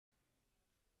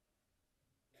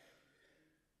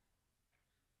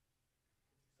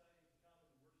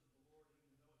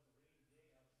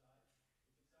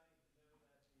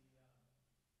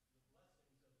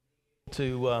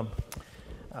To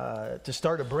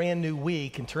start a brand new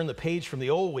week and turn the page from the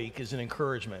old week is an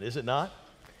encouragement, is it not?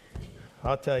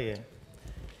 I'll tell you.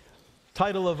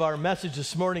 Title of our message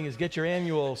this morning is Get Your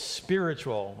Annual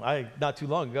Spiritual. I, not too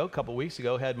long ago, a couple weeks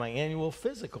ago, had my annual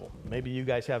physical. Maybe you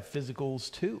guys have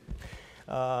physicals too.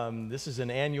 This is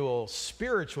an annual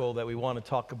spiritual that we want to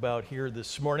talk about here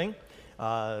this morning.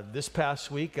 This past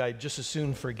week, I just as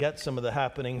soon forget some of the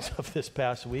happenings of this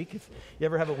past week. If you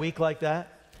ever have a week like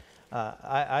that,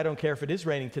 I don't care if it is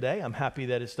raining today. I'm happy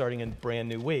that it's starting a brand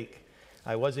new week.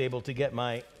 I was able to get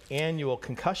my annual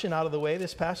concussion out of the way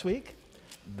this past week.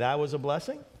 That was a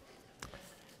blessing.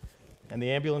 And the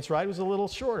ambulance ride was a little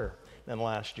shorter than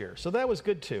last year. So that was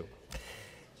good too.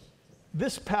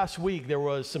 This past week, there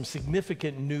was some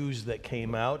significant news that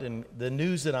came out. And the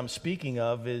news that I'm speaking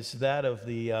of is that of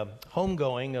the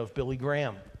homegoing of Billy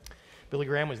Graham. Billy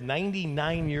Graham was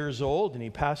 99 years old, and he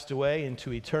passed away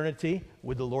into eternity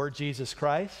with the Lord Jesus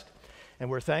Christ. And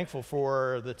we're thankful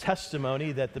for the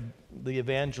testimony that the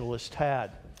evangelist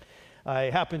had. I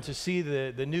happened to see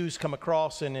the news come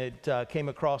across, and it came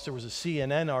across, there was a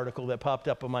CNN article that popped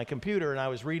up on my computer, and I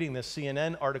was reading this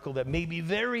CNN article that made me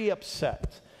very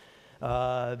upset.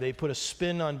 They put a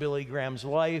spin on Billy Graham's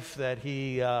life, that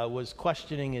he was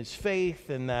questioning his faith,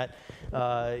 and that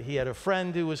he had a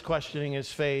friend who was questioning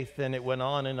his faith, and it went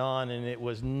on, and it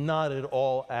was not at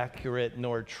all accurate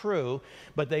nor true,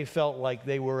 but they felt like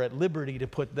they were at liberty to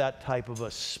put that type of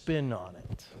a spin on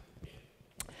it.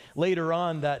 Later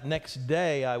on that next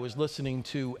day, I was listening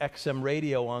to XM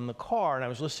radio on the car, and I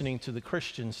was listening to the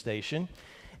Christian station.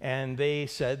 And they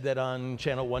said that on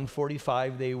channel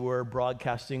 145, they were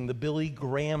broadcasting the Billy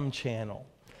Graham channel.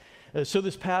 So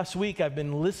this past week, I've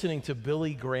been listening to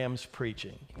Billy Graham's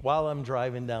preaching while I'm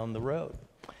driving down the road.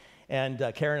 And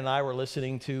Karen and I were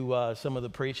listening to some of the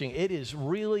preaching. It is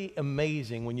really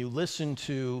amazing when you listen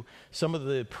to some of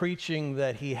the preaching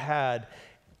that he had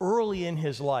early in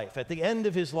his life. At the end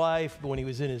of his life, when he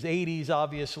was in his 80s,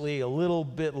 obviously, a little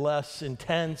bit less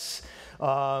intense.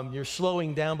 You're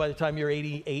slowing down by the time you're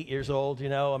 88 years old,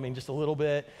 just a little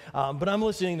bit. But I'm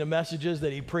listening to messages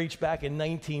that he preached back in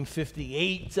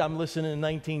 1958. I'm listening in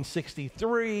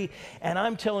 1963. And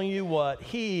I'm telling you what,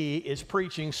 he is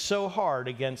preaching so hard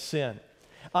against sin.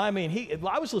 I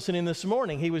was listening this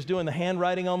morning. He was doing the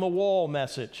handwriting on the wall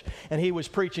message, and he was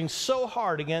preaching so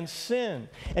hard against sin.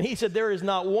 And he said there is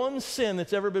not one sin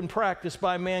that's ever been practiced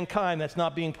by mankind that's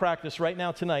not being practiced right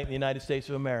now tonight in the United States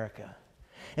of America.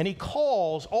 And he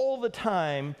calls all the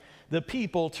time the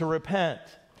people to repent.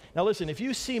 Now listen, if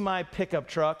you see my pickup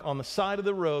truck on the side of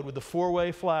the road with the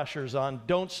four-way flashers on,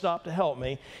 don't stop to help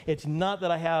me. It's not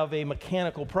that I have a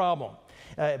mechanical problem.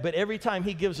 But every time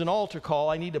he gives an altar call,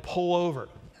 I need to pull over.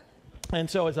 And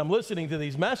so as I'm listening to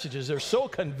these messages, they're so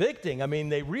convicting.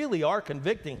 They really are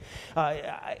convicting.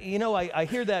 I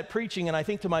hear that preaching, and I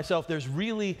think to myself, there's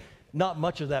really not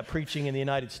much of that preaching in the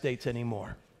United States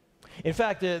anymore. In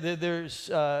fact, there's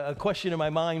a question in my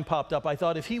mind popped up. I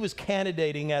thought if he was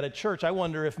candidating at a church, I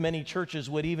wonder if many churches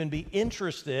would even be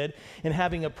interested in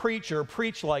having a preacher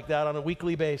preach like that on a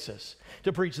weekly basis,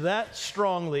 to preach that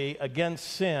strongly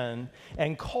against sin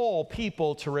and call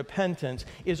people to repentance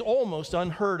is almost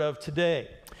unheard of today.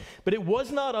 But it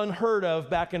was not unheard of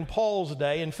back in Paul's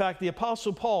day. In fact, the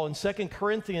Apostle Paul in 2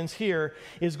 Corinthians here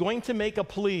is going to make a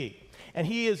plea. And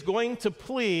he is going to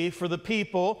plea for the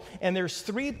people, and there's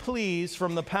three pleas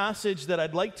from the passage that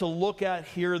I'd like to look at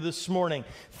here this morning.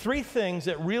 Three things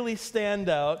that really stand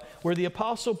out where the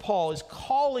Apostle Paul is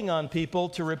calling on people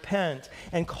to repent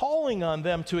and calling on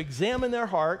them to examine their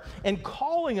heart and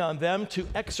calling on them to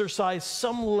exercise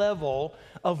some level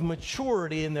of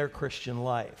maturity in their Christian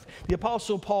life. The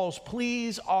Apostle Paul's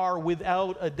pleas are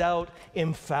without a doubt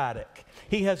emphatic.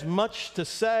 He has much to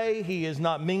say. He is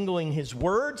not mingling his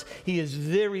words. He is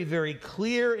very, very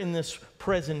clear in this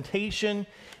presentation.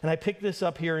 And I pick this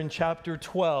up here in chapter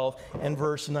 12 and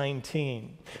verse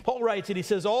 19. Paul writes it, he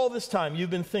says, all this time you've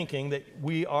been thinking that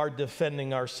we are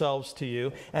defending ourselves to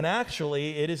you. And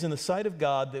actually, it is in the sight of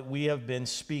God that we have been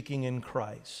speaking in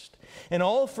Christ. And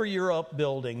all for your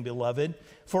upbuilding, beloved,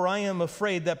 for I am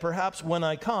afraid that perhaps when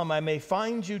I come, I may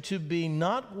find you to be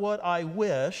not what I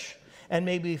wish, and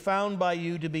may be found by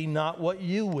you to be not what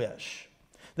you wish.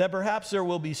 That perhaps there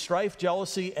will be strife,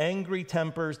 jealousy, angry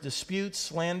tempers, disputes,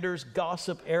 slanders,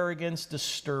 gossip, arrogance,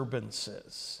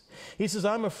 disturbances. He says,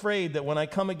 I'm afraid that when I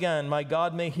come again, my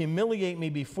God may humiliate me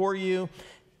before you,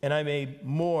 and I may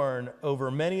mourn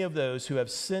over many of those who have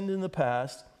sinned in the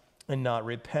past and not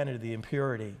repented of the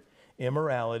impurity,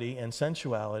 immorality, and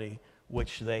sensuality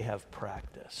which they have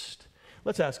practiced.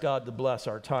 Let's ask God to bless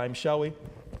our time, shall we?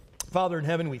 Father in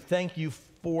heaven, we thank you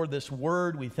for this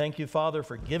word. We thank you, Father,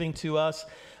 for giving to us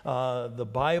the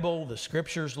Bible, the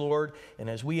Scriptures, Lord. And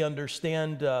as we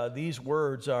understand these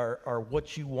words are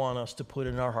what you want us to put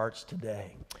in our hearts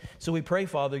today. So we pray,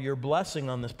 Father, your blessing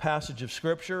on this passage of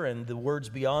Scripture and the words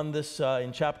beyond this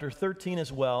in chapter 13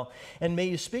 as well. And may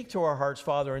you speak to our hearts,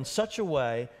 Father, in such a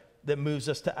way that moves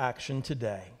us to action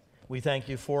today. We thank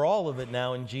you for all of it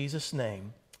now in Jesus'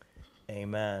 name.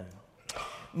 Amen.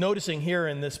 Noticing here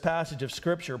in this passage of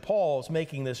Scripture, Paul's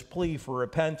making this plea for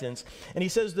repentance. And he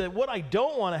says that what I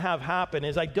don't want to have happen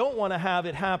is I don't want to have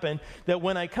it happen that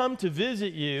when I come to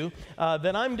visit you,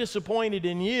 that I'm disappointed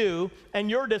in you and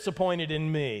you're disappointed in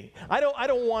me. I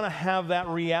don't want to have that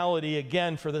reality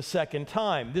again for the second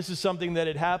time. This is something that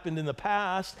had happened in the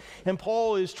past, and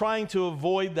Paul is trying to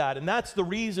avoid that. And that's the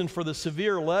reason for the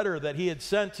severe letter that he had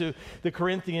sent to the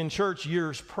Corinthian church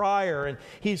years prior. And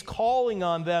he's calling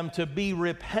on them to be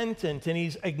repentant, and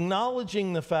he's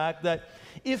acknowledging the fact that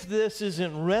if this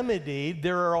isn't remedied,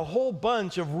 there are a whole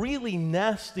bunch of really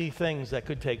nasty things that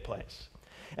could take place.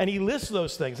 And he lists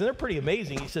those things, and they're pretty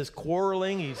amazing. He says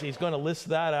quarreling, he's going to list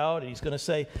that out. He's going to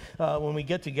say, when we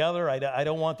get together, I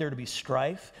don't want there to be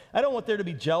strife. I don't want there to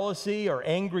be jealousy or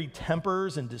angry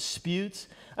tempers and disputes.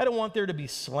 I don't want there to be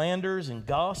slanders and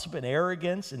gossip and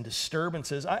arrogance and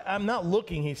disturbances. I'm not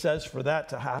looking, he says, for that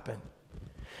to happen.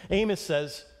 Amos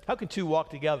says, how can two walk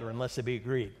together unless they be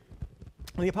agreed?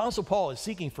 And the Apostle Paul is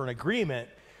seeking for an agreement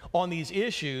on these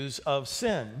issues of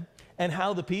sin and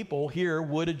how the people here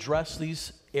would address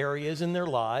these areas in their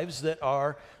lives that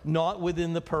are not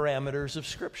within the parameters of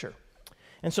Scripture.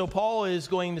 And so Paul is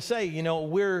going to say, you know,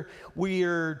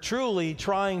 we're truly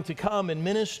trying to come and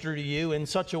minister to you in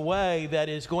such a way that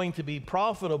is going to be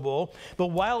profitable. But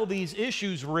while these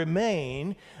issues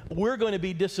remain, we're going to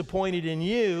be disappointed in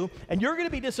you, and you're going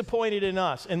to be disappointed in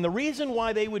us. And the reason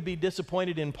why they would be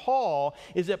disappointed in Paul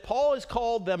is that Paul has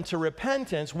called them to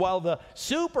repentance, while the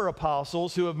super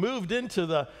apostles who have moved into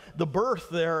the birth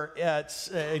there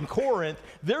in Corinth,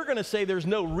 they're going to say there's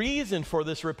no reason for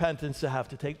this repentance to have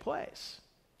to take place.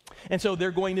 And so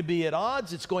they're going to be at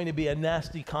odds. It's going to be a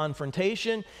nasty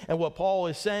confrontation. And what Paul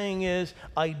is saying is,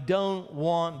 I don't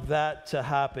want that to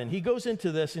happen. He goes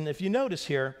into this, and if you notice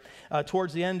here,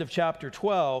 towards the end of chapter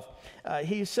 12,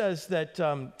 he says that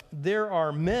there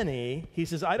are many, he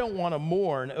says, I don't want to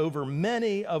mourn over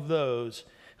many of those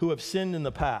who have sinned in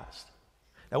the past.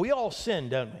 Now, we all sin,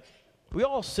 don't we? We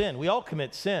all sin. We all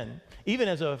commit sin. Even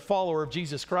as a follower of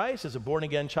Jesus Christ, as a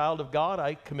born-again child of God,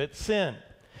 I commit sin.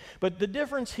 But the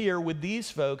difference here with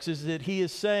these folks is that he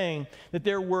is saying that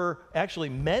there were actually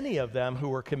many of them who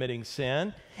were committing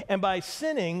sin, and by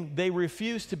sinning, they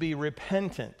refused to be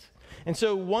repentant. And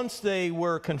so once they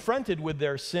were confronted with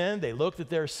their sin, they looked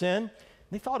at their sin,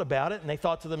 they thought about it, and they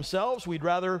thought to themselves, we'd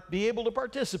rather be able to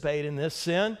participate in this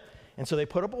sin. And so they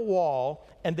put up a wall,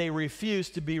 and they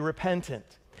refused to be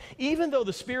repentant. Even though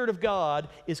the Spirit of God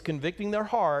is convicting their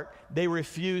heart, they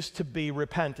refuse to be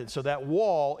repentant. So that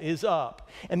wall is up.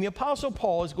 And the Apostle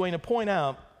Paul is going to point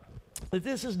out that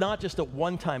this is not just a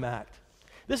one-time act.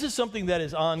 This is something that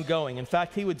is ongoing. In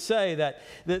fact, he would say that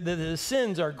the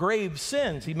sins are grave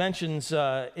sins. He mentions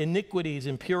iniquities,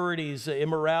 impurities,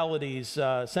 immoralities,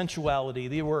 sensuality.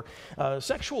 They were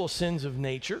sexual sins of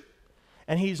nature.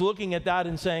 And he's looking at that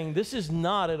and saying, this is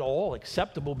not at all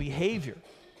acceptable behavior.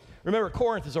 Remember,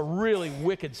 Corinth is a really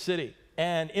wicked city,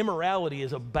 and immorality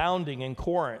is abounding in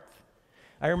Corinth.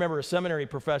 I remember a seminary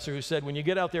professor who said, when you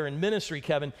get out there in ministry,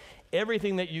 Kevin,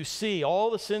 everything that you see, all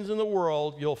the sins in the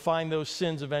world, you'll find those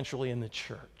sins eventually in the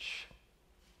church.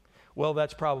 Well,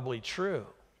 that's probably true.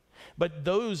 But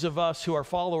those of us who are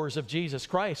followers of Jesus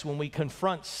Christ, when we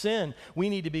confront sin, we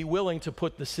need to be willing to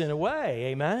put the sin away,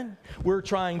 amen? We're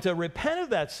trying to repent of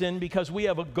that sin because we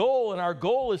have a goal, and our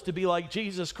goal is to be like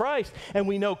Jesus Christ, and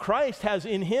we know Christ has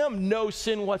in him no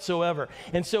sin whatsoever.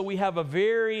 And so we have a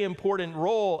very important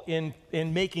role in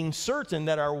making certain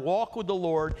that our walk with the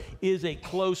Lord is a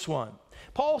close one.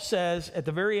 Paul says at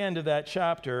the very end of that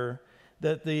chapter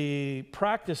that the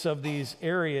practice of these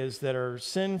areas that are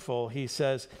sinful, he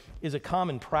says, is a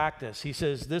common practice. He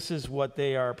says this is what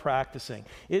they are practicing.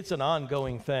 It's an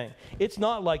ongoing thing. It's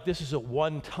not like this is a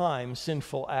one-time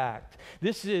sinful act.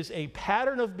 This is a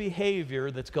pattern of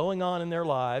behavior that's going on in their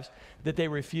lives that they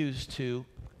refuse to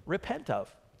repent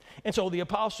of. And so the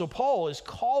Apostle Paul is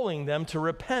calling them to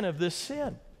repent of this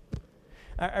sin.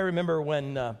 I remember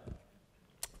when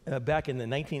back in the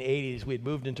 1980s, we had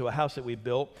moved into a house that we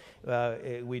built.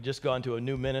 We'd just gone to a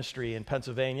new ministry in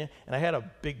Pennsylvania, and I had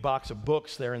a big box of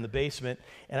books there in the basement.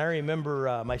 And I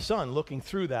remember my son looking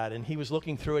through that, and he was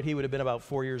looking through it. He would have been about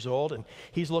 4 years old, and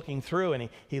he's looking through, and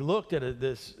he looked at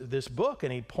this book,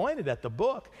 and he pointed at the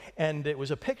book, and it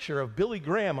was a picture of Billy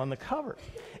Graham on the cover.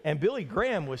 And Billy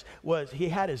Graham he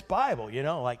had his Bible,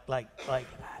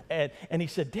 and he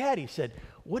said, Dad, he said,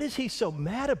 what is he so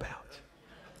mad about?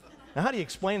 Now, how do you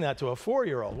explain that to a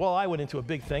 4-year-old? Well, I went into a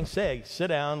big thing. Say, sit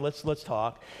down, let's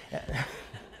talk.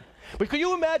 But could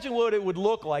you imagine what it would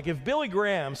look like if Billy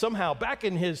Graham somehow back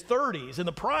in his 30s, in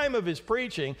the prime of his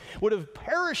preaching, would have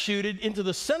parachuted into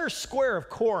the center square of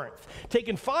Corinth,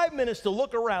 taken 5 minutes to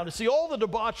look around to see all the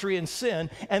debauchery and sin,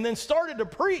 and then started to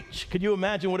preach? Could you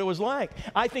imagine what it was like?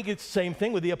 I think it's the same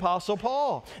thing with the Apostle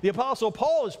Paul. The Apostle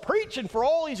Paul is preaching for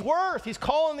all he's worth. He's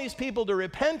calling these people to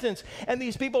repentance, and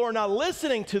these people are not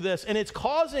listening to this, and it's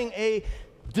causing a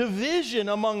division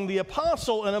among the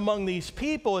apostle and among these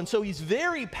people. And so he's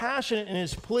very passionate in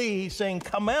his plea. He's saying,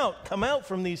 come out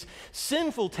from these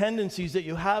sinful tendencies that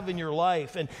you have in your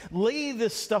life and lay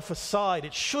this stuff aside.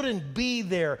 It shouldn't be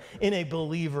there in a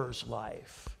believer's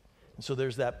life. And so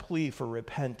there's that plea for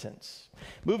repentance.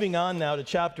 Moving on now to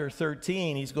chapter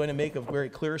 13, he's going to make a very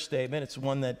clear statement. It's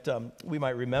one that we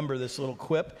might remember, this little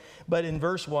quip. But in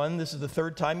verse 1, this is the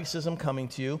third time he says, I'm coming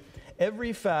to you.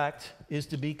 Every fact is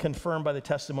to be confirmed by the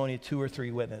testimony of 2 or 3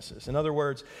 witnesses. In other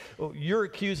words, you're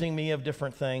accusing me of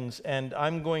different things, and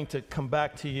I'm going to come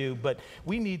back to you, but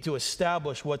we need to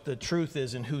establish what the truth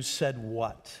is and who said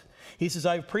what. He says,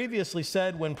 I've previously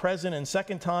said when present and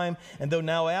second time, and though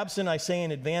now absent, I say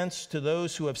in advance to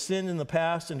those who have sinned in the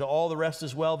past and to all the rest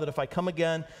as well, that if I come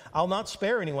again, I'll not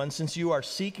spare anyone, since you are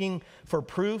seeking for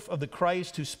proof of the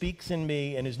Christ who speaks in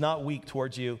me and is not weak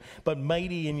towards you, but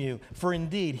mighty in you. For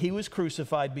indeed, he was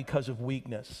crucified because of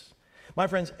weakness. My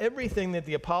friends, everything that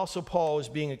the Apostle Paul is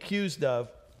being accused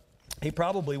of, he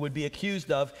probably would be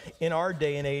accused of in our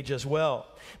day and age as well.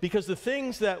 Because the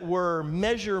things that were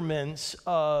measurements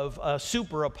of a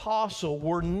super apostle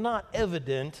were not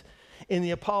evident in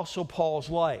the Apostle Paul's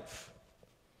life.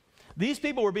 These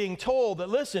people were being told that,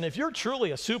 listen, if you're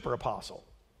truly a super apostle,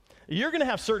 you're going to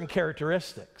have certain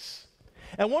characteristics.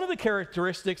 And one of the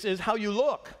characteristics is how you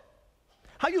look.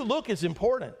 How you look is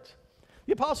important.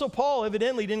 The Apostle Paul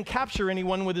evidently didn't capture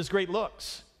anyone with his great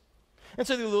looks. And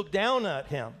so they looked down at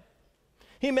him.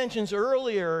 He mentions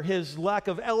earlier his lack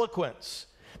of eloquence.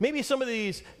 Maybe some of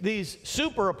these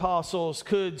super apostles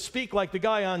could speak like the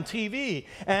guy on TV,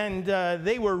 and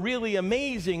they were really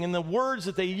amazing in the words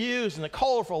that they used and the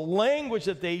colorful language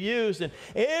that they used, and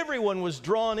everyone was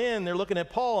drawn in. They're looking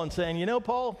at Paul and saying, you know,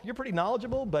 Paul, you're pretty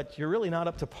knowledgeable, but you're really not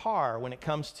up to par when it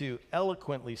comes to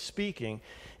eloquently speaking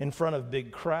in front of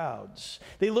big crowds.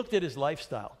 They looked at his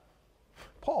lifestyle.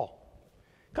 Paul,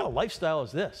 what kind of lifestyle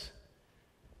is this?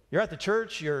 You're at the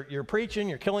church, you're preaching,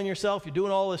 you're killing yourself, you're doing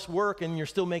all this work, and you're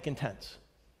still making tents.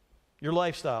 Your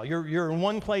lifestyle. You're in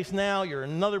one place now, you're in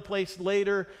another place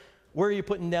later. Where are you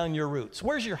putting down your roots?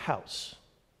 Where's your house?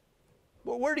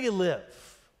 Where do you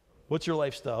live? What's your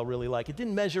lifestyle really like? It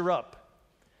didn't measure up.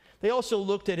 They also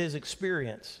looked at his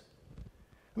experience.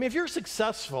 I mean, if you're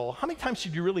successful, how many times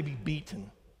should you really be beaten?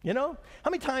 You know?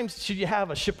 How many times should you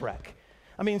have a shipwreck?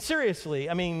 I mean, seriously,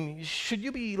 should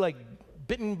you be like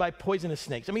bitten by poisonous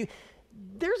snakes? I mean,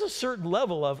 there's a certain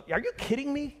level of, are you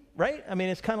kidding me? Right? I mean,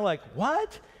 it's kind of like,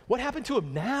 what? What happened to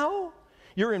him now?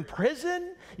 You're in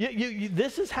prison?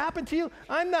 This has happened to you?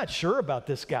 I'm not sure about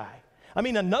this guy. I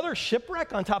mean, another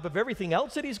shipwreck on top of everything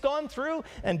else that he's gone through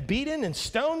and beaten and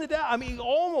stoned to death. I mean,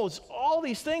 almost all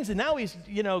these things. And now he's,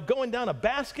 going down a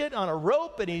basket on a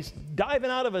rope and he's diving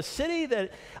out of a city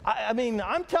that,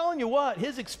 I'm telling you what,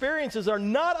 his experiences are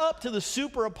not up to the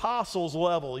super apostles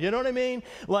level. You know what I mean?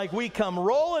 Like we come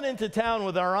rolling into town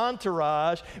with our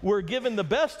entourage. We're given the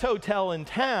best hotel in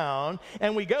town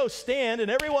and we go stand and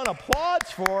everyone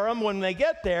applauds for them when they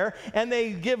get there and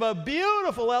they give a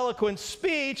beautiful, eloquent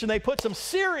speech and they put some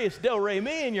serious do re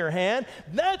mi in your hand.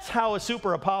 That's how a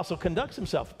super apostle conducts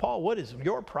himself. Paul, what is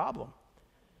your problem?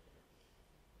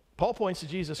 Paul points to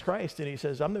Jesus Christ and he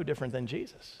says, I'm no different than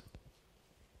Jesus.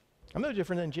 I'm no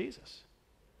different than Jesus.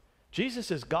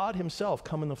 Jesus is God himself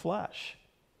come in the flesh.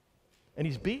 And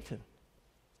he's beaten.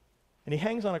 And he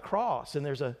hangs on a cross and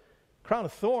there's a crown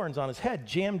of thorns on his head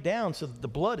jammed down so that the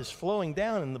blood is flowing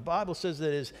down, and the Bible says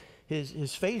that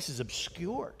his face is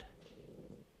obscured.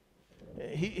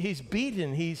 He's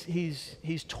beaten,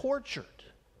 he's tortured,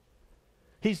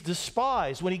 he's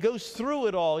despised. When he goes through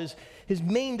it all, his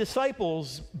main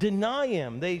disciples deny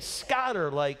him. They scatter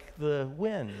like the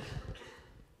wind.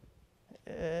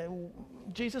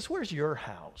 Jesus, where's your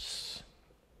house?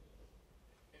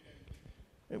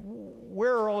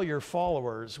 Where are all your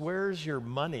followers? Where's your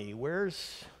money?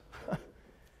 Where's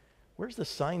the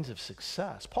signs of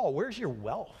success? Paul, where's your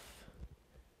wealth?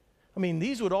 I mean,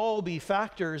 these would all be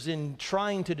factors in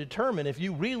trying to determine if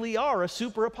you really are a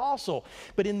super apostle.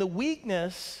 But in the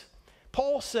weakness,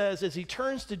 Paul says, as he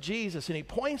turns to Jesus and he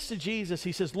points to Jesus,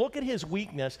 he says, look at his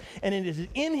weakness. And it is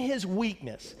in his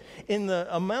weakness, in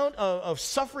the amount of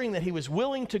suffering that he was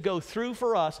willing to go through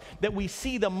for us, that we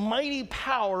see the mighty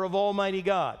power of Almighty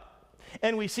God.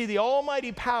 And we see the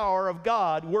almighty power of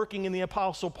God working in the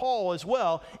Apostle Paul as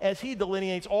well, as he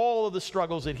delineates all of the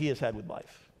struggles that he has had with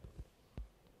life.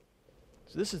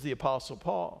 So this is the Apostle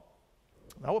Paul.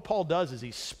 Now what Paul does is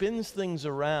he spins things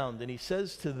around and he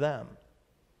says to them,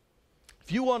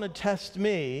 if you want to test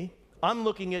me, I'm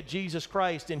looking at Jesus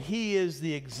Christ and he is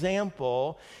the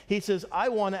example. He says, I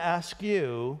want to ask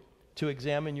you to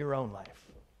examine your own life.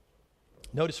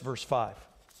 Notice verse 5.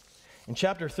 In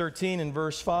chapter 13 and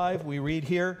verse 5, we read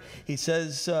here, he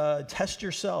says, test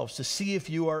yourselves to see if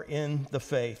you are in the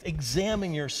faith.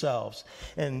 Examine yourselves.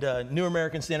 And New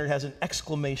American Standard has an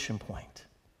exclamation point.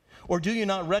 Or do you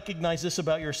not recognize this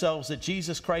about yourselves, that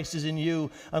Jesus Christ is in you,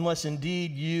 unless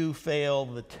indeed you fail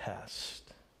the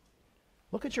test?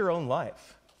 Look at your own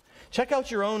life. Check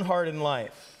out your own heart and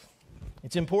life.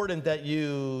 It's important that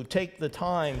you take the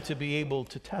time to be able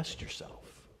to test yourself.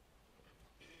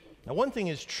 Now, one thing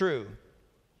is true,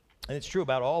 and it's true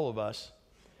about all of us,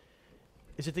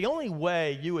 is that the only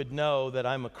way you would know that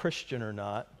I'm a Christian or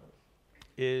not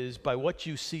is by what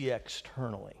you see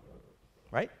externally,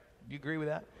 right? Do you agree with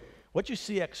that? What you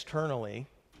see externally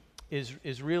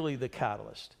is really the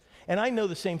catalyst. And I know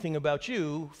the same thing about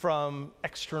you from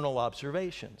external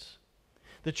observations.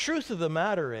 The truth of the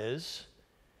matter is,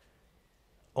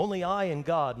 only I and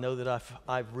God know that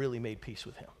I've really made peace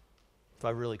with him, if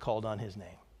I've really called on his name.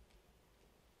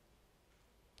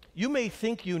 You may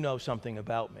think you know something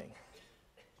about me,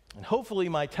 and hopefully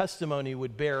my testimony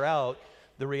would bear out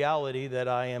the reality that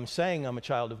I am saying I'm a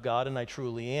child of God, and I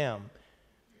truly am.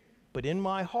 But in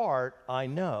my heart, I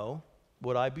know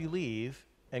what I believe,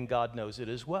 and God knows it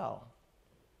as well.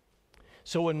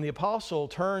 So when the apostle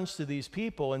turns to these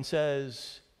people and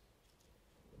says,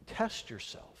 test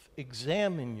yourself,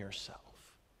 examine yourself,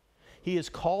 he is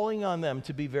calling on them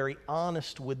to be very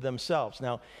honest with themselves.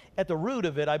 Now, at the root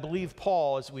of it, I believe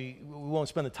Paul, as we won't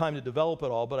spend the time to develop it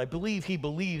all, but I believe he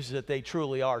believes that they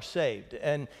truly are saved.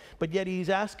 But yet he's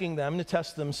asking them to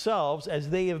test themselves as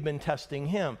they have been testing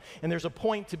him. And there's a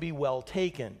point to be well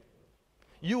taken.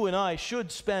 You and I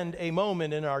should spend a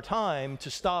moment in our time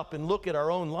to stop and look at our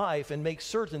own life and make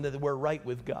certain that we're right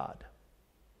with God.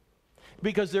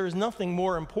 Because there is nothing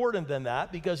more important than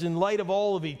that, because in light of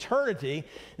all of eternity,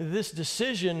 this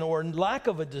decision or lack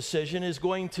of a decision is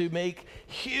going to make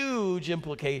huge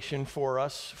implication for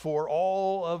us for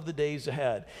all of the days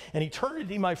ahead. And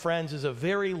eternity, my friends, is a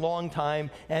very long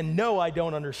time, and no, I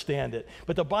don't understand it.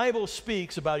 But the Bible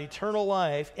speaks about eternal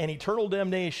life and eternal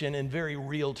damnation in very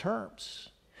real terms.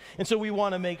 And so we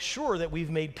want to make sure that we've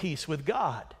made peace with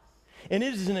God. And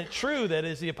isn't it true that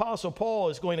as the Apostle Paul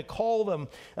is going to call them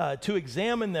to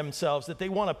examine themselves, that they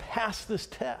want to pass this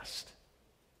test?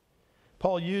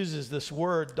 Paul uses this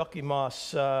word,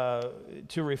 dokimos,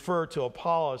 to refer to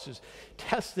Apollos, who's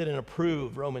tested and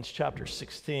approved, Romans chapter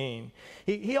 16.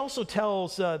 He also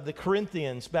tells the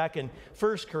Corinthians, back in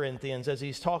 1 Corinthians, as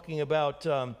he's talking about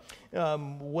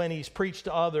when he's preached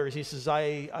to others, he says,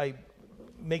 I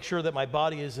make sure that my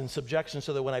body is in subjection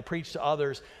so that when I preach to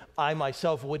others, I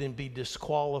myself wouldn't be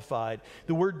disqualified.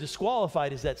 The word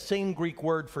disqualified is that same Greek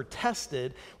word for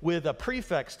tested with a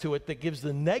prefix to it that gives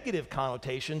the negative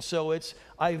connotation. So it's,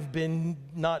 I've been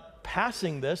not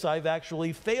passing this, I've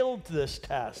actually failed this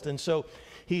test. And so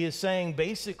he is saying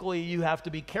basically you have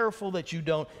to be careful that you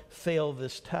don't fail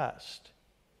this test.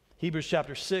 Hebrews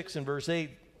chapter 6 and verse 8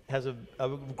 has a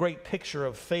great picture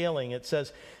of failing. It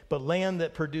says, but land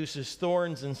that produces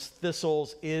thorns and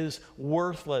thistles is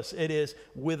worthless. It is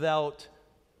without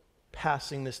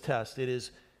passing this test. It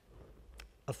is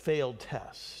a failed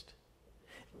test.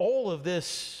 All of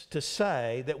this to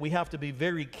say that we have to be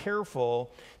very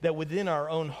careful that within our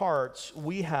own hearts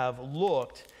we have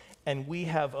looked and we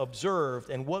have observed,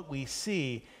 and what we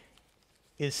see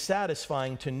is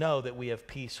satisfying to know that we have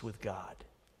peace with God.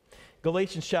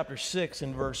 Galatians chapter 6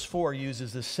 and verse 4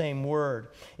 uses the same word.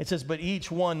 It says, but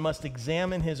each one must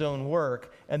examine his own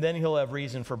work, and then he'll have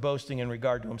reason for boasting in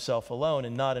regard to himself alone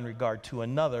and not in regard to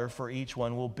another, for each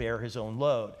one will bear his own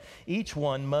load. Each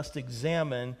one must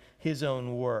examine his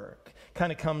own work.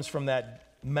 Kind of comes from that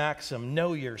maxim,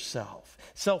 know yourself,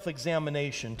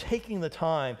 self-examination, taking the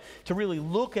time to really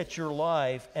look at your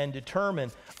life and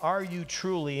determine, are you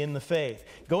truly in the faith?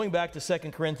 Going back to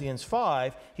 2 Corinthians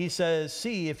 5, he says,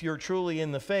 see if you're truly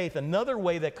in the faith. Another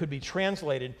way that could be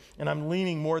translated, and I'm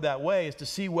leaning more that way, is to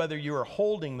see whether you are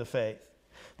holding the faith.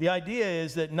 The idea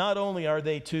is that not only are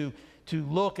they to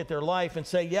look at their life and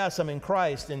say, yes, I'm in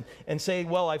Christ, and say,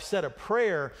 well, I've said a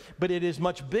prayer, but it is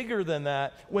much bigger than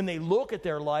that. When they look at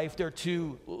their life, they're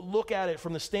to look at it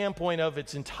from the standpoint of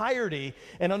its entirety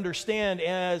and understand,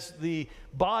 as the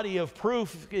body of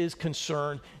proof is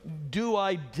concerned, do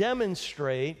I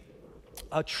demonstrate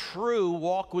a true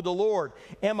walk with the Lord?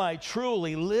 Am I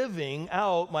truly living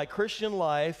out my Christian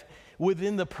life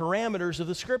within the parameters of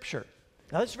the Scripture?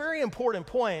 Now, that's a very important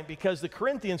point, because the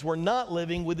Corinthians were not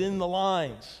living within the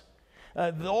lines.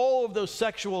 All of those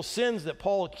sexual sins that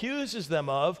Paul accuses them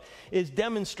of is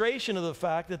demonstration of the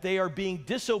fact that they are being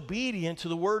disobedient to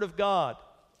the Word of God.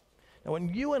 Now,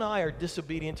 when you and I are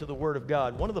disobedient to the Word of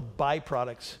God, one of the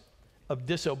byproducts of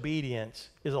disobedience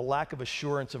is a lack of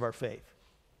assurance of our faith.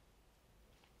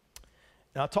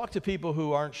 Now, talk to people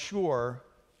who aren't sure.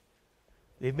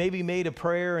 They've maybe made a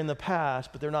prayer in the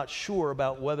past, but they're not sure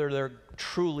about whether they're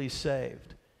truly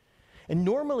saved. And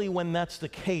normally when that's the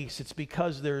case, it's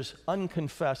because there's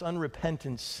unconfessed,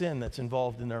 unrepentant sin that's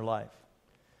involved in their life.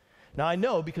 Now, I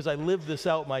know because I lived this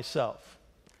out myself.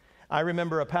 I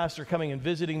remember a pastor coming and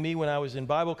visiting me when I was in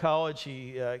Bible college.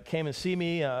 He came and see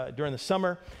me during the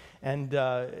summer. And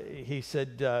he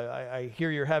said, I hear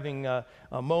you're having a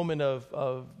moment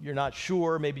of you're not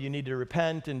sure, maybe you need to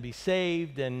repent and be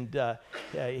saved. And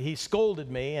he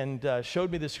scolded me and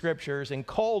showed me the Scriptures and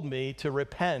called me to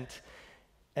repent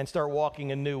and start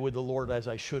walking anew with the Lord as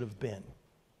I should have been.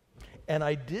 And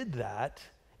I did that,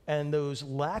 and those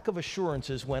lack of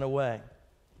assurances went away.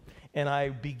 And I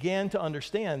began to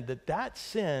understand that that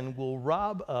sin will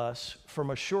rob us from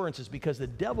assurances, because the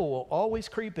devil will always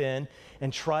creep in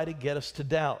and try to get us to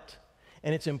doubt.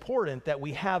 And it's important that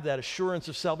we have that assurance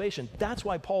of salvation. That's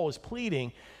why Paul is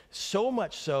pleading so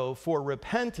much so for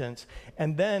repentance.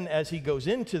 And then as he goes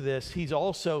into this, he's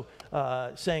also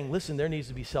saying, listen, there needs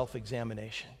to be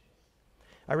self-examination.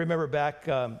 I remember back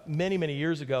many, many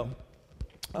years ago,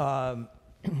 about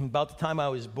the time I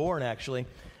was born, actually,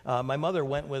 my mother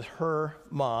went with her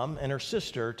mom and her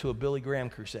sister to a Billy Graham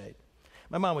crusade.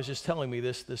 My mom was just telling me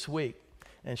this week.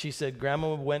 And she said,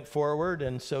 Grandma went forward,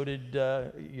 and so did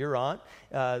your aunt.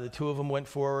 The two of them went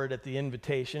forward at the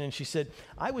invitation. And she said,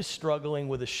 I was struggling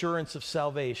with assurance of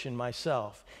salvation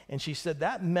myself. And she said,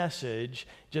 that message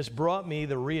just brought me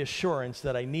the reassurance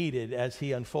that I needed as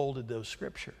he unfolded those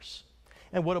Scriptures.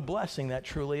 And what a blessing that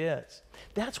truly is.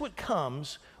 That's what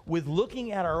comes with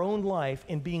looking at our own life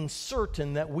and being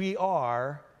certain that we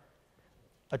are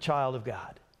a child of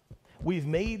God. We've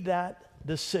made that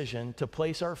decision to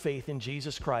place our faith in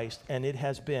Jesus Christ, and it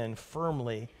has been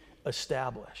firmly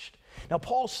established. Now,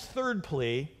 Paul's third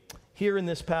plea here in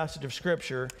this passage of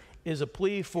Scripture is a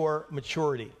plea for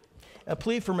maturity. A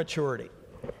plea for maturity.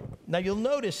 Now, you'll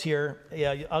notice here,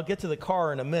 I'll get to the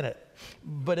car in a minute,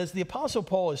 but as the Apostle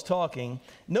Paul is talking,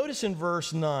 notice in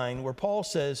verse 9 where Paul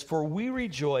says, for we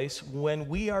rejoice when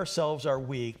we ourselves are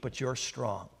weak, but you're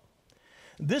strong.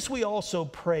 This we also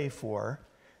pray for,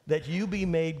 that you be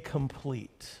made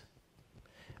complete.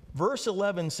 Verse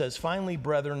 11 says, finally,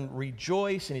 brethren,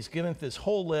 rejoice, and he's given this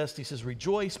whole list. He says,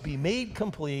 rejoice, be made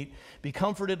complete, be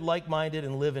comforted, like-minded,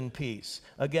 and live in peace.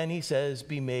 Again, he says,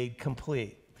 be made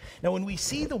complete. Now, when we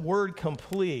see the word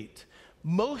complete,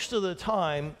 most of the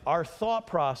time, our thought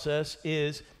process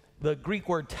is the Greek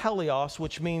word teleos,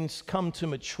 which means come to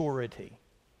maturity.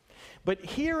 But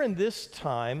here in this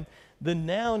time, the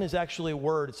noun is actually a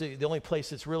word. It's the only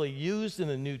place it's really used in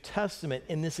the New Testament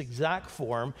in this exact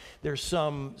form. There's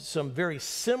some very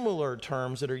similar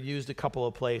terms that are used a couple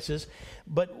of places.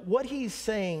 But what he's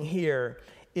saying here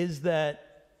is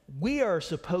that we are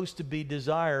supposed to be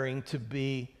desiring to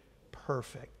be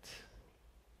perfect.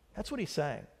 That's what he's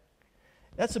saying.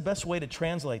 That's the best way to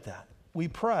translate that. We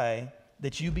pray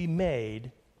that you be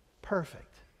made perfect.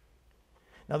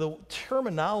 Now, the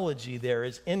terminology there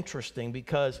is interesting,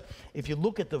 because if you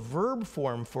look at the verb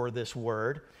form for this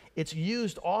word, it's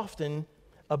used often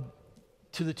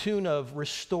to the tune of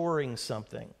restoring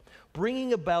something.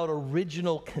 bringing about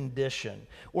original condition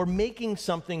or making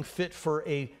something fit for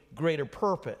a greater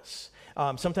purpose.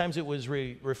 Sometimes it was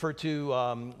referred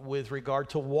to with regard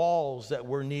to walls that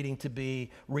were needing to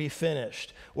be refinished,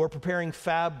 or preparing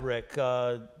fabric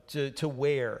to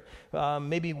wear,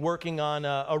 maybe working on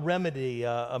a remedy,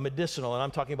 a medicinal, and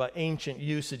I'm talking about ancient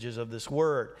usages of this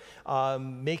word,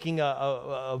 making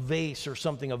a vase or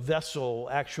something, a vessel,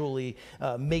 actually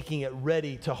making it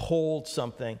ready to hold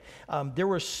something. There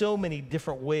were so many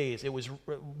different ways. It was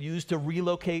used to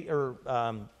relocate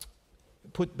or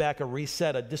put back a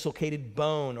reset, a dislocated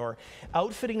bone, or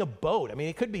outfitting a boat. I mean,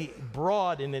 it could be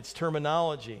broad in its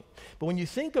terminology. But when you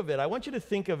think of it, I want you to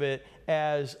think of it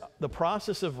as the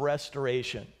process of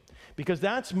restoration, because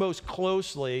that's most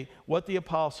closely what the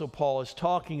Apostle Paul is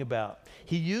talking about.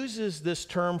 He uses this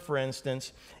term, for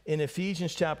instance, in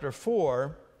Ephesians chapter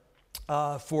 4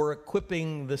 for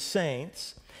equipping the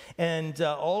saints, and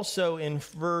also in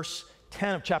verse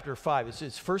 10 of chapter 5.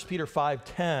 It's 1 Peter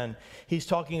 5:10. He's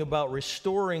talking about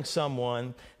restoring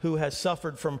someone who has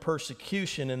suffered from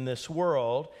persecution in this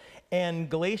world. And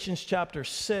Galatians chapter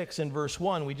 6 and verse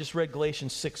 1, we just read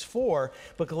Galatians 6:4,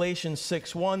 but Galatians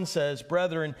 6:1 says,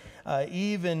 "Brethren,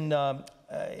 even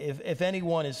if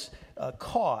anyone is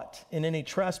caught in any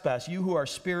trespass, you who are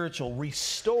spiritual,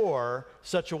 restore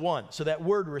such a one." So that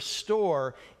word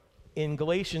restore in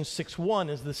Galatians 6:1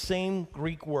 is the same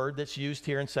Greek word that's used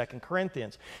here in 2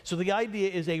 Corinthians. So the idea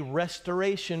is a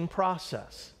restoration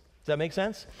process. Does that make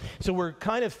sense? So we're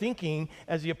kind of thinking,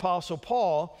 as the Apostle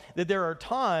Paul, that there are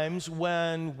times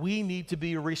when we need to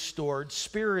be restored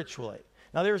spiritually.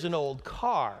 Now, there's an old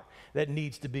car that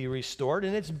needs to be restored,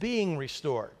 and it's being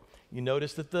restored. You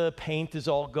notice that the paint is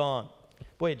all gone.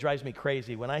 Boy, it drives me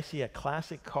crazy when I see a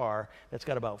classic car that's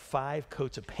got about 5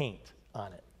 coats of paint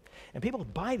on it. And people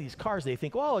buy these cars, they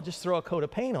think, well, I'll just throw a coat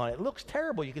of paint on it. It looks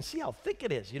terrible. You can see how thick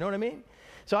it is. You know what I mean?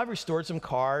 So I've restored some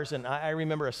cars, and I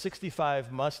remember a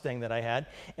 65 Mustang that I had,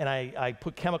 and I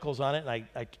put chemicals on it, and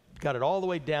I got it all the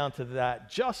way down to that,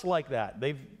 just like that.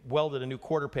 They've welded a new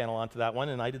quarter panel onto that one,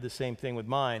 and I did the same thing with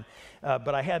mine.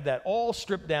 But I had that all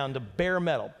stripped down to bare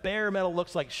metal. Bare metal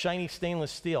looks like shiny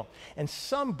stainless steel. And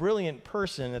some brilliant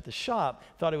person at the shop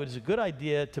thought it was a good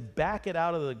idea to back it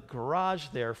out of the garage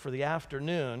there for the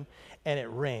afternoon, and it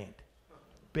rained.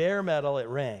 Bare metal, it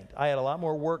rained. I had a lot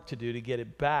more work to do to get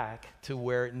it back to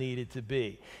where it needed to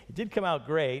be. It did come out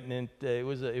great, and it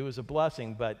was a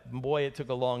blessing, but boy, it took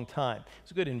a long time.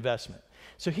 It's a good investment.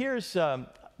 So here's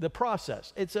the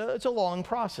process. It's a long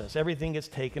process. Everything gets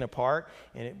taken apart,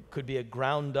 and it could be a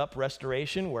ground-up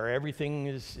restoration where everything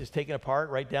is taken apart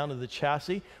right down to the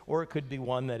chassis, or it could be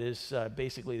one that is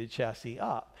basically the chassis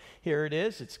up. Here it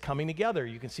is. It's coming together.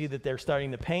 You can see that they're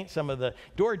starting to paint some of the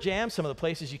door jambs, some of the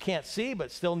places you can't see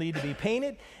but still need to be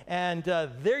painted. And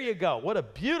there you go. What a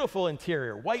beautiful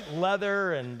interior. White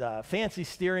leather and fancy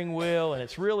steering wheel, and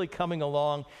it's really coming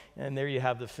along. And there you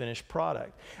have the finished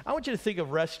product. I want you to think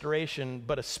of restoration,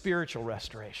 but a spiritual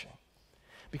restoration.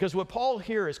 Because what Paul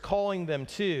here is calling them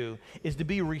to is to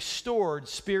be restored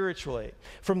spiritually.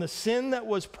 From the sin that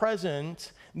was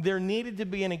present, there needed to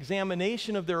be an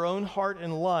examination of their own heart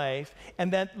and life,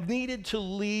 and that needed to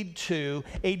lead to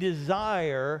a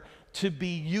desire to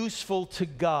be useful to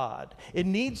God. It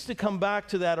needs to come back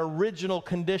to that original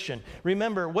condition.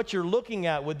 Remember, what you're looking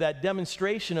at with that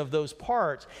demonstration of those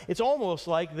parts, it's almost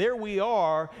like there we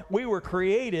are, we were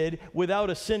created without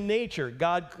a sin nature.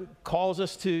 God calls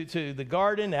us to the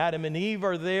garden, Adam and Eve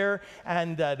are there,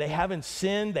 and they haven't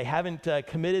sinned, they haven't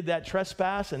committed that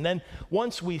trespass, and then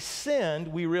once we sinned,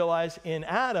 we realize in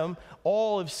Adam,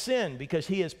 all have sinned, because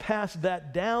he has passed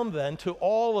that down then to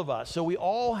all of us. So we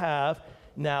all have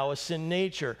now a sin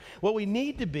nature. What we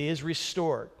need to be is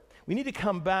restored. We need to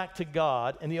come back to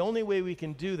God, and the only way we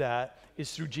can do that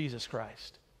is through Jesus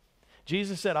Christ.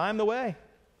 Jesus said, I'm the way,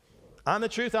 I'm the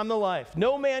truth, I'm the life.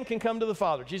 No man can come to the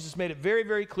Father. Jesus made it very,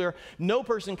 very clear. No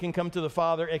person can come to the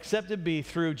Father except it be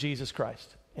through Jesus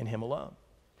Christ and him alone.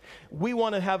 We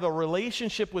want to have a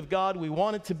relationship with God. We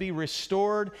want it to be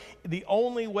restored. The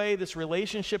only way this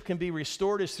relationship can be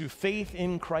restored is through faith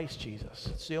in Christ Jesus.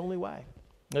 It's the only way.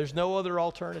 There's no other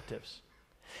alternatives.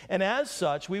 And as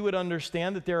such, we would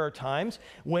understand that there are times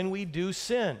when we do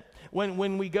sin,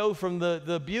 when we go from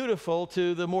the beautiful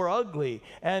to the more ugly,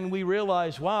 and we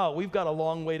realize, wow, we've got a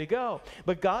long way to go.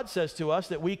 But God says to us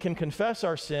that we can confess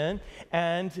our sin,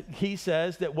 and he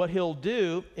says that what he'll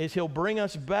do is he'll bring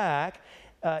us back.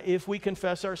 If we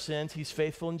confess our sins, he's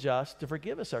faithful and just to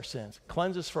forgive us our sins,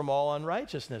 cleanse us from all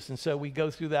unrighteousness. And so we go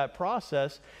through that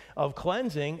process of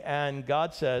cleansing, and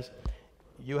God says,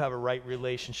 you have a right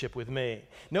relationship with me.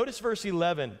 Notice verse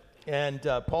 11. And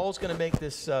Paul's going to make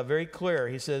this very clear.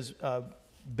 He says,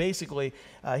 basically,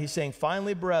 he's saying,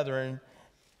 finally, brethren,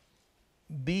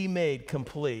 be made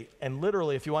complete. And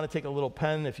literally, if you want to take a little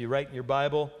pen, if you write in your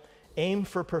Bible, aim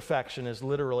for perfection is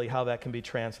literally how that can be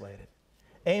translated.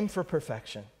 Aim for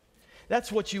perfection.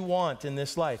 That's what you want in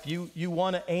this life. You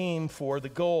want to aim for the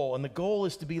goal, and the goal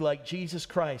is to be like Jesus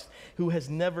Christ, who has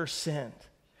never sinned.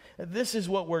 This is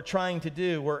what we're trying to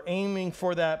do. We're aiming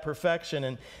for that perfection.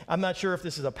 And I'm not sure if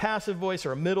this is a passive voice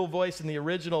or a middle voice in the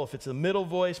original. If it's a middle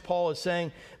voice, Paul is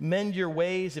saying, mend your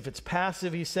ways. If it's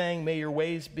passive, he's saying, may your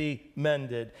ways be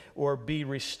mended or be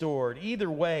restored. Either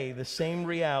way, the same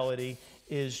reality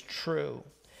is true.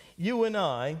 You and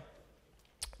I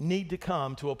need to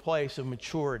come to a place of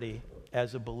maturity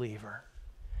as a believer.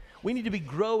 We need to be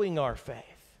growing our faith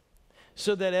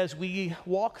so that as we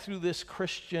walk through this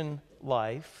Christian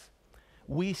life,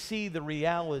 we see the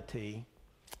reality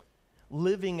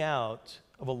living out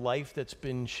of a life that's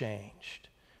been changed.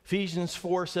 Ephesians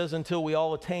 4 says, until we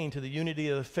all attain to the unity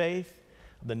of the faith,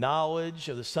 the knowledge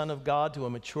of the Son of God, to a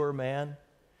mature man,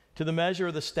 to the measure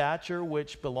of the stature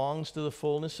which belongs to the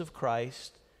fullness of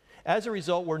Christ. As a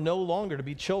result, we're no longer to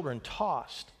be children,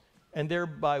 tossed and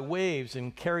thereby waves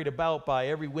and carried about by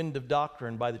every wind of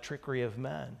doctrine, by the trickery of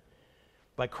men,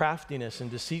 by craftiness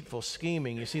and deceitful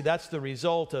scheming. You see, that's the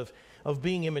result of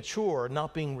being immature,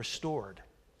 not being restored.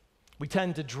 We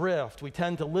tend to drift. We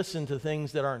tend to listen to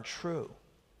things that aren't true.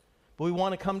 But we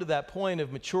want to come to that point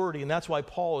of maturity, and that's why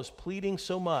Paul is pleading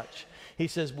so much. He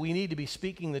says we need to be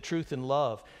speaking the truth in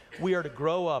love. We are to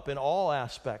grow up in all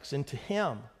aspects into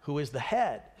Him who is the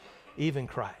head, even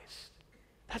Christ.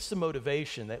 That's the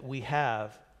motivation that we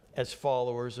have as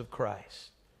followers of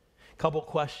Christ. A couple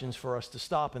questions for us to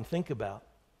stop and think about.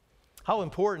 How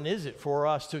important is it for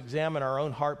us to examine our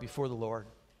own heart before the Lord?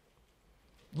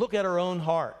 Look at our own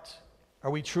heart.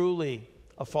 Are we truly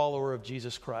a follower of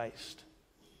Jesus Christ?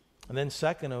 And then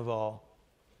second of all,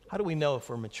 how do we know if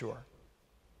we're mature?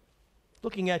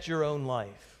 Looking at your own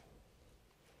life,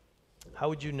 how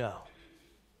would you know?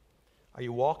 Are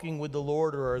you walking with the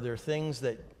Lord, or are there things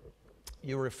that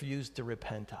you refuse to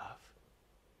repent of?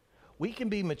 We can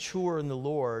be mature in the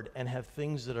Lord and have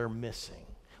things that are missing.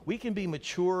 We can be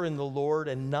mature in the Lord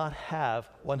and not have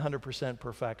 100%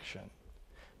 perfection,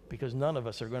 because none of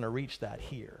us are going to reach that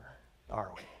here,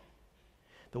 are we?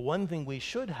 The one thing we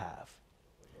should have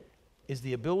is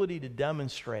the ability to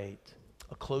demonstrate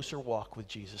a closer walk with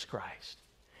Jesus Christ.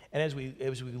 And as we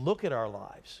look at our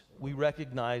lives, we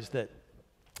recognize that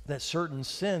certain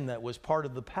sin that was part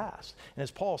of the past. And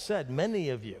as Paul said, many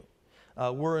of you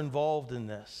were involved in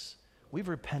this. We've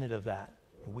repented of that,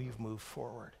 and we've moved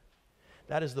forward.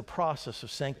 That is the process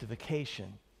of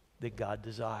sanctification that God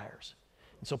desires.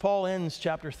 And so Paul ends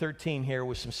chapter 13 here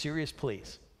with some serious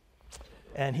pleas.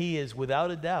 And he is without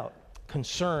a doubt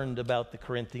concerned about the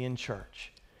Corinthian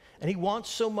church. And he wants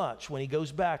so much when he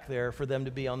goes back there for them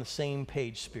to be on the same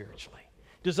page spiritually,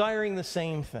 desiring the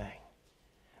same thing,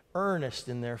 earnest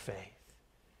in their faith,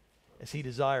 as he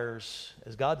desires,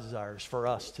 as God desires for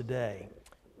us today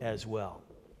as well.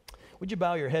 Would you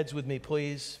bow your heads with me,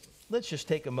 please? Let's just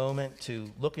take a moment to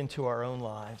look into our own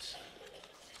lives.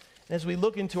 As we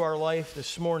look into our life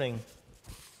this morning,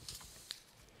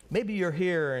 maybe you're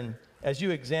here, and as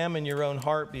you examine your own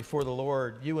heart before the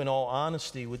Lord, you in all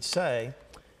honesty would say,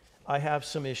 I have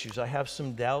some issues, I have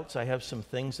some doubts, I have some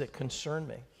things that concern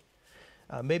me.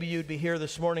 Maybe you'd be here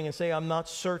this morning and say, I'm not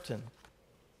certain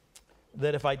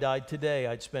that if I died today,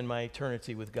 I'd spend my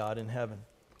eternity with God in heaven.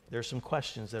 There are some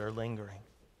questions that are lingering.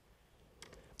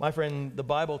 My friend, the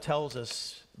Bible tells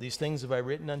us, these things have I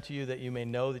written unto you that you may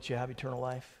know that you have eternal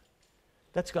life.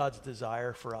 That's God's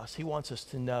desire for us. He wants us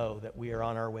to know that we are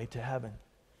on our way to heaven.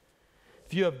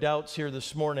 If you have doubts here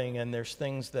this morning and there's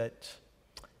things that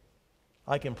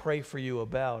I can pray for you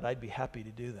about, I'd be happy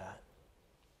to do that.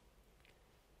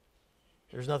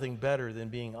 There's nothing better than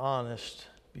being honest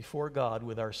before God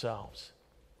with ourselves.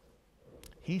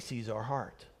 He sees our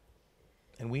heart,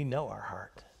 and we know our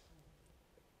heart.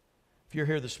 If you're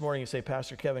here this morning and say,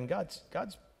 Pastor Kevin, God's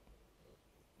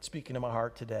speaking to my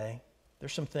heart today.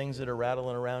 There's some things that are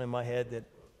rattling around in my head that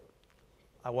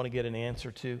I want to get an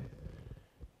answer to.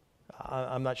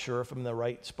 I'm not sure if I'm in the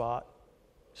right spot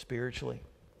spiritually.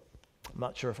 I'm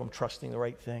not sure if I'm trusting the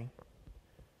right thing.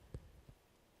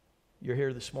 You're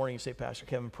here this morning and say, Pastor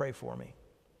Kevin, pray for me.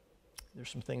 There's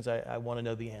some things I want to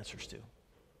know the answers to.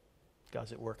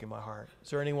 God's at work in my heart. Is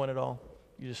there anyone at all?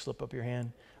 You just slip up your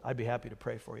hand. I'd be happy to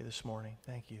pray for you this morning.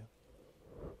 Thank you.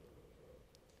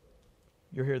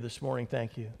 You're here this morning.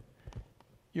 Thank you.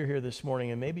 You're here this morning,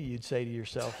 and maybe you'd say to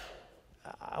yourself,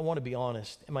 I want to be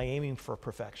honest. Am I aiming for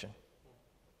perfection?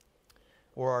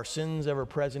 or are sins ever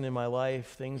present in my life,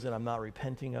 things that I'm not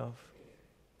repenting of,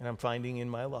 and I'm finding in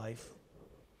my life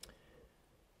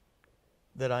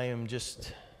that I am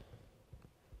just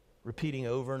repeating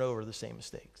over and over the same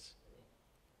mistakes.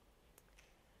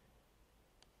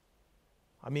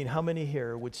 I mean, how many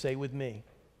here would say with me,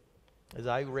 as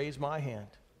I raise my hand,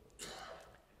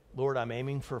 Lord, I'm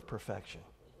aiming for perfection.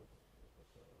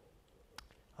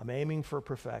 I'm aiming for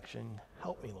perfection.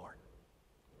 Help me, Lord.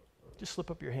 Just slip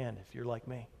up your hand if you're like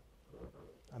me.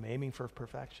 I'm aiming for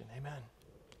perfection. Amen.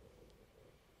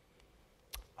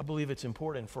 I believe it's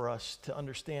important for us to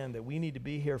understand that we need to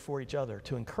be here for each other,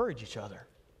 to encourage each other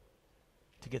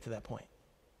to get to that point.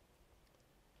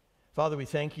 Father, we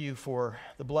thank you for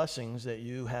the blessings that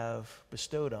you have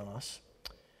bestowed on us.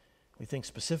 We think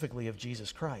specifically of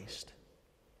Jesus Christ.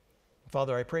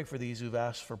 Father, I pray for these who've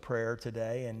asked for prayer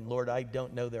today, and Lord, I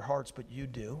don't know their hearts, but you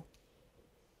do.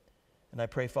 And I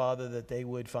pray, Father, that they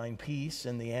would find peace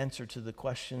and the answer to the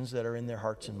questions that are in their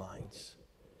hearts and minds.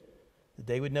 That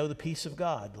they would know the peace of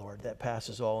God, Lord, that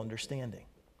passes all understanding.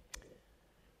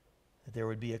 That there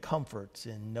would be a comfort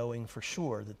in knowing for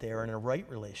sure that they are in a right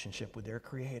relationship with their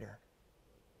Creator.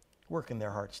 Work in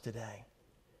their hearts today.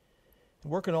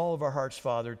 And work in all of our hearts,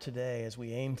 Father, today as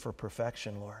we aim for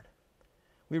perfection, Lord.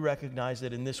 We recognize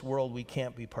that in this world we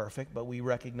can't be perfect, but we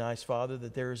recognize, Father,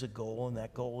 that there is a goal, and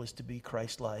that goal is to be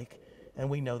Christ-like, and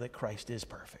we know that Christ is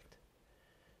perfect.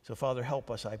 So, Father, help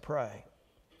us, I pray,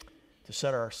 to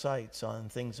set our sights on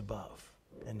things above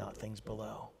and not things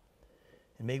below.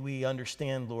 And may we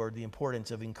understand, Lord, the importance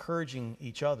of encouraging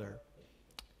each other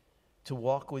to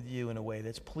walk with you in a way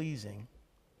that's pleasing,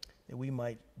 that we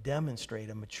might demonstrate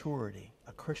a maturity,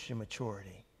 a Christian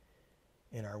maturity,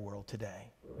 in our world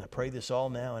today. And I pray this all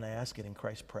now, and I ask it in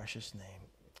Christ's precious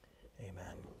name.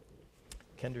 Amen.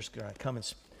 Kendra's going to come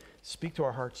and speak to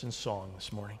our hearts in song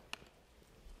this morning.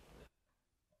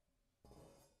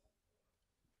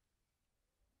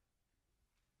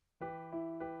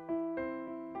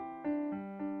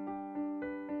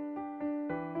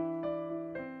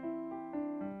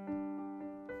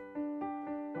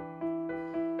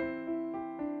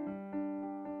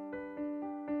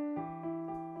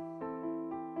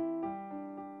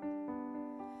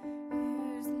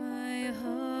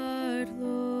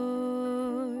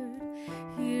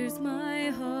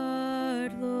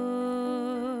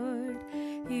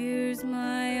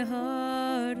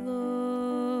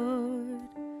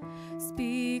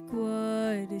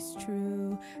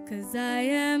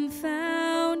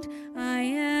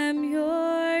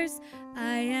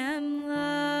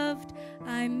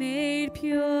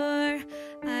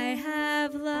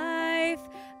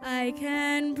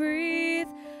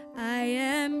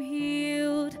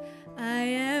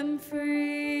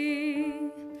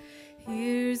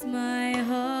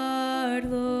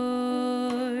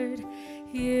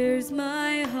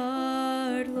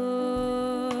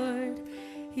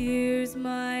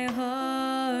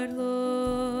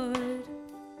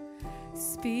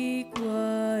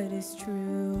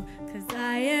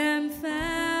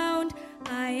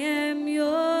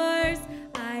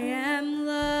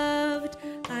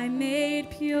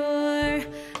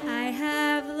 I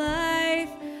have life,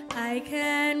 I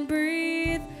can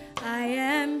breathe,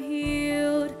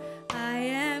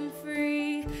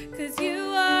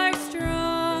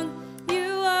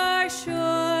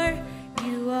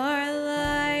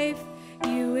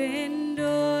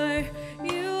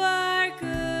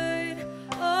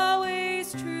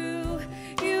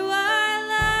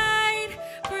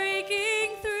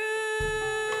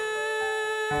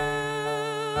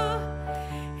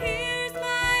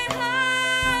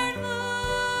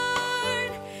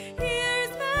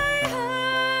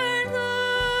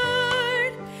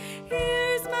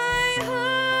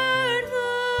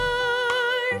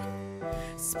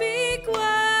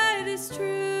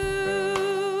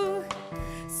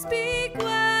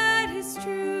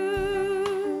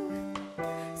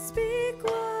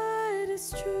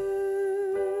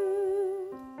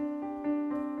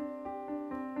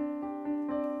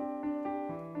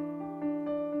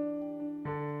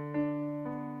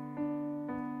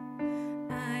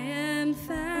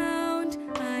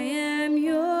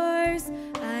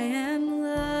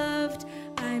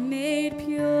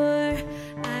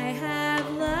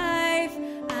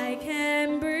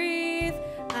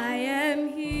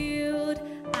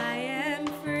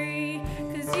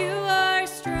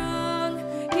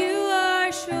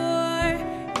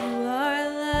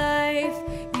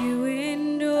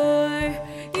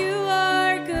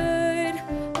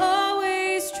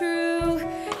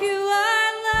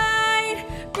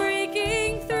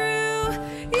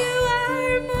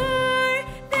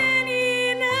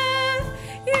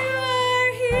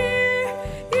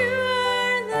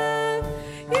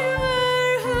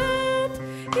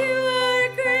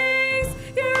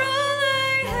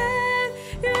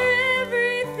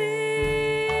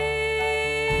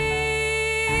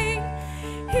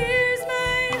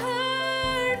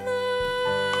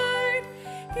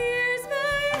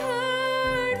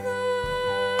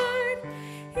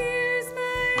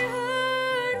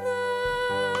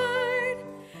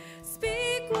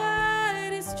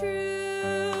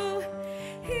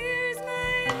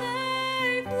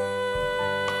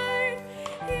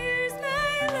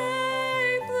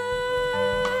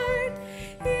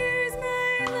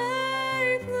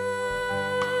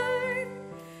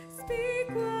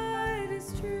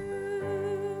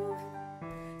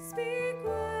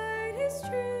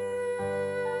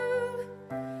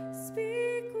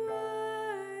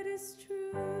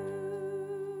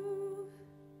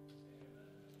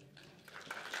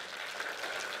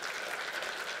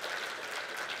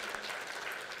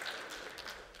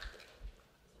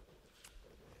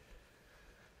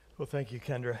 Well, thank you,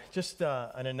 Kendra. Just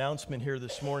an announcement here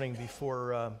this morning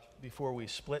before we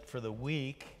split for the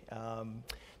week.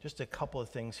 Just a couple of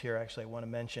things here, actually, I want to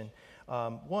mention.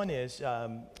 One is,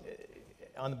 on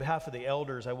behalf of the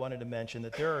elders, I wanted to mention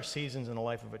that there are seasons in the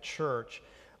life of a church,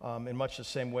 in much the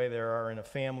same way there are in a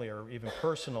family or even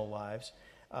personal lives.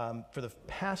 For the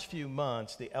past few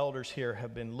months, the elders here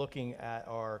have been looking at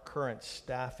our current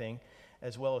staffing,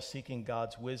 as well as seeking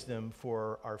God's wisdom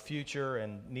for our future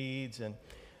and needs. And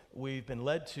we've been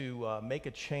led to make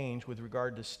a change with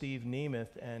regard to Steve Nemeth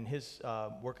and his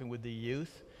working with the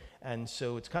youth. And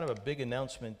so it's kind of a big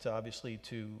announcement, obviously,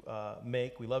 to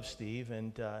make. We love Steve,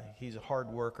 and he's a hard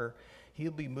worker.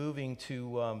 He'll be moving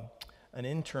to an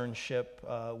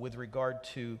internship with regard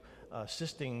to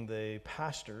assisting the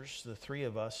pastors, the three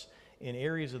of us, in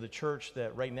areas of the church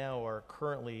that right now are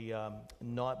currently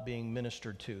not being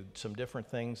ministered to. Some different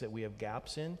things that we have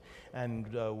gaps in,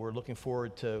 and we're looking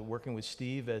forward to working with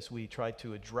Steve as we try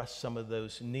to address some of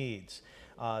those needs.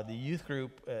 The youth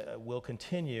group will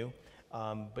continue,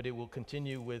 but it will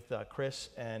continue with Chris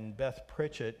and Beth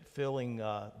Pritchett filling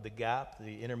the gap,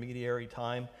 the intermediary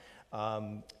time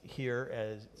here,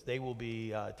 as they will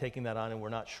be taking that on, and we're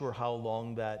not sure how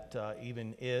long that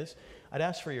even is. I'd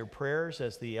ask for your prayers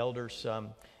as the elders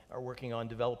are working on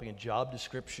developing a job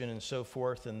description and so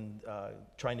forth, and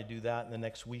trying to do that in the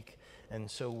next week. And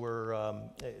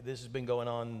so this has been going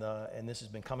on, and this has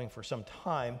been coming for some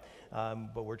time,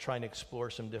 but we're trying to explore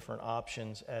some different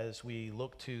options as we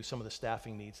look to some of the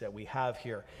staffing needs that we have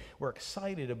here. We're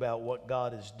excited about what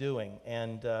God is doing,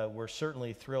 and we're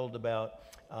certainly thrilled about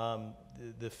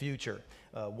the future.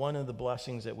 One of the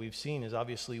blessings that we've seen is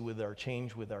obviously with our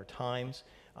change with our times.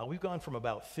 We've gone from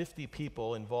about 50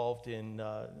 people involved in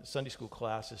Sunday school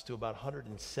classes to about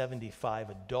 175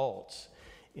 adults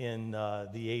in the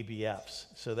ABFs.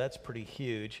 So that's pretty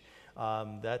huge.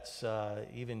 That's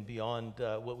even beyond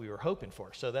what we were hoping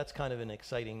for. So that's kind of an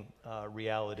exciting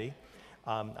reality.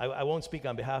 I won't speak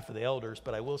on behalf of the elders,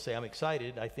 but I will say I'm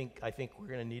excited. I think we're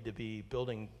going to need to be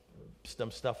building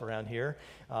some stuff around here,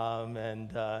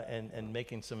 and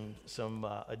making some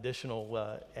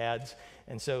additional ads.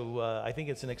 And so I think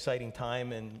it's an exciting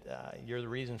time, and you're the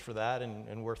reason for that,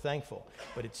 and we're thankful.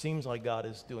 But it seems like God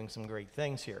is doing some great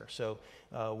things here. So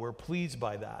we're pleased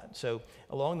by that. So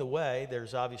along the way,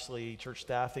 there's obviously church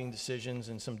staffing decisions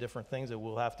and some different things that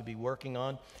we'll have to be working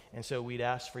on. And so we'd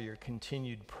ask for your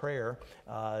continued prayer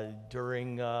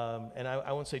during, and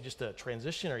I won't say just a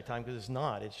transitionary time, because it's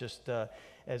not. It's just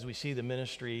as we see the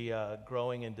ministry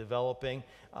growing and developing.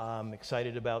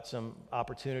 Excited about some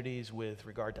opportunities with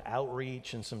regard to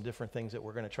outreach and some different things that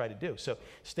we're going to try to do. So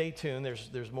stay tuned.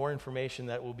 There's more information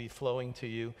that will be flowing to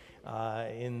you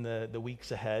in the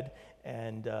weeks ahead.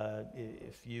 And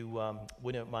if you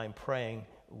wouldn't mind praying,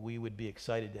 we would be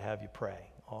excited to have you pray.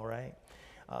 All right?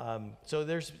 So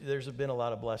there's been a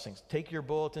lot of blessings. Take your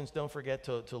bulletins. Don't forget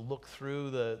to look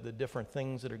through the different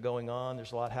things that are going on.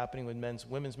 There's a lot happening with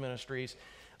women's ministries,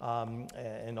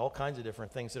 and all kinds of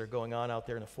different things that are going on out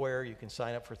there in the foyer. You can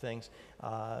sign up for things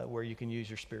where you can use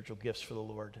your spiritual gifts for the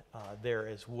Lord there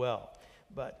as well.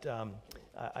 But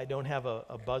I don't have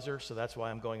a buzzer, so that's why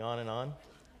I'm going on and on.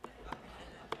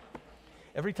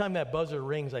 Every time that buzzer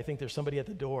rings, I think there's somebody at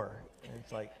the door. And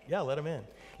it's like, yeah, let them in.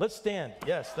 Let's stand.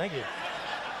 Yes, thank you.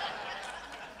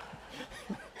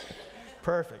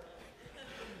 Perfect.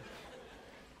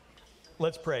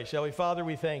 Let's pray, shall we? Father,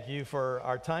 we thank you for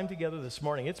our time together this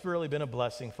morning. It's really been a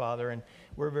blessing, Father, and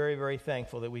we're very, very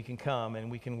thankful that we can come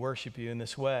and we can worship you in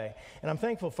this way. And I'm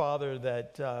thankful, Father,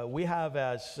 that we have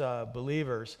as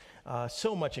believers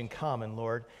so much in common,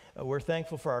 Lord. We're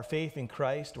thankful for our faith in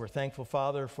Christ. We're thankful,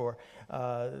 Father, for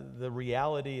the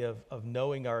reality of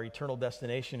knowing our eternal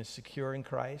destination is secure in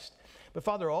Christ. But,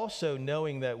 Father, also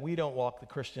knowing that we don't walk the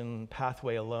Christian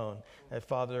pathway alone. That,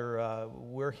 Father,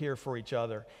 we're here for each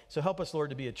other. So help us, Lord,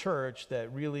 to be a church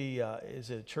that really is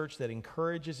a church that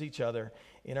encourages each other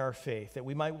in our faith, that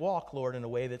we might walk, Lord, in a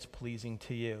way that's pleasing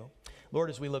to you. Lord,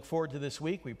 as we look forward to this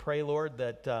week, we pray, Lord,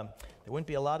 that there wouldn't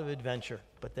be a lot of adventure,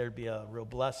 but there'd be a real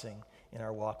blessing in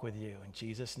our walk with you. In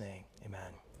Jesus' name,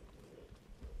 amen.